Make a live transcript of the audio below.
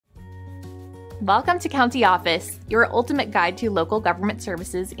Welcome to County Office, your ultimate guide to local government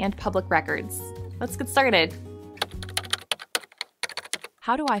services and public records. Let's get started.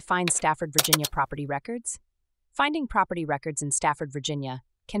 How do I find Stafford, Virginia property records? Finding property records in Stafford, Virginia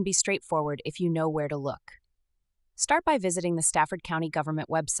can be straightforward if you know where to look. Start by visiting the Stafford County Government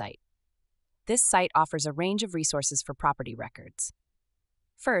website. This site offers a range of resources for property records.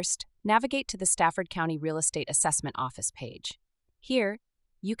 First, navigate to the Stafford County Real Estate Assessment Office page. Here,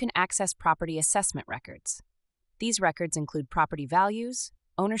 you can access property assessment records. These records include property values,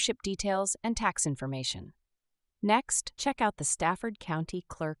 ownership details, and tax information. Next, check out the Stafford County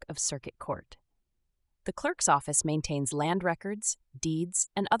Clerk of Circuit Court. The clerk's office maintains land records, deeds,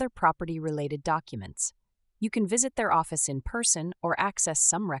 and other property-related documents. You can visit their office in person or access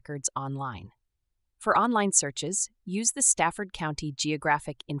some records online. For online searches, use the Stafford County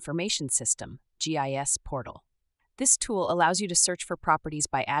Geographic Information System, GIS portal. This tool allows you to search for properties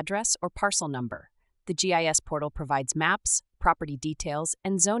by address or parcel number. The GIS portal provides maps, property details,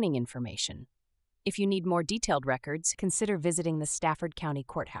 and zoning information. If you need more detailed records, consider visiting the Stafford County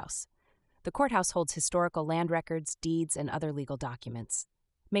Courthouse. The courthouse holds historical land records, deeds, and other legal documents.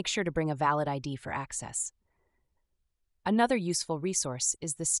 Make sure to bring a valid ID for access. Another useful resource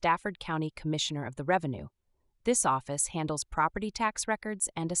is the Stafford County Commissioner of the Revenue. This office handles property tax records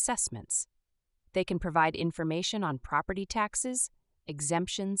and assessments. They can provide information on property taxes,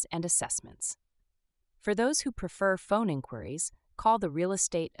 exemptions, and assessments. For those who prefer phone inquiries, call the Real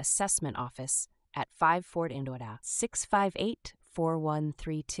Estate Assessment Office at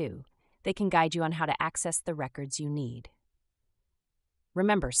 54-658-4132. They can guide you on how to access the records you need.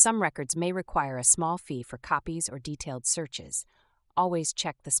 Remember, some records may require a small fee for copies or detailed searches. Always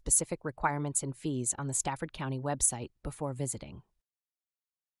check the specific requirements and fees on the Stafford County website before visiting.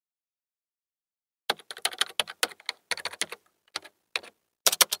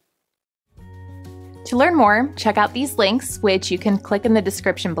 To learn more, check out these links, which you can click in the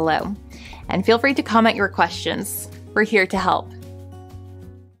description below. And feel free to comment your questions. We're here to help.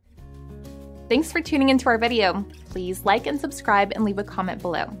 Thanks for tuning into our video. Please like and subscribe and leave a comment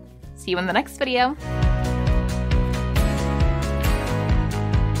below. See you in the next video.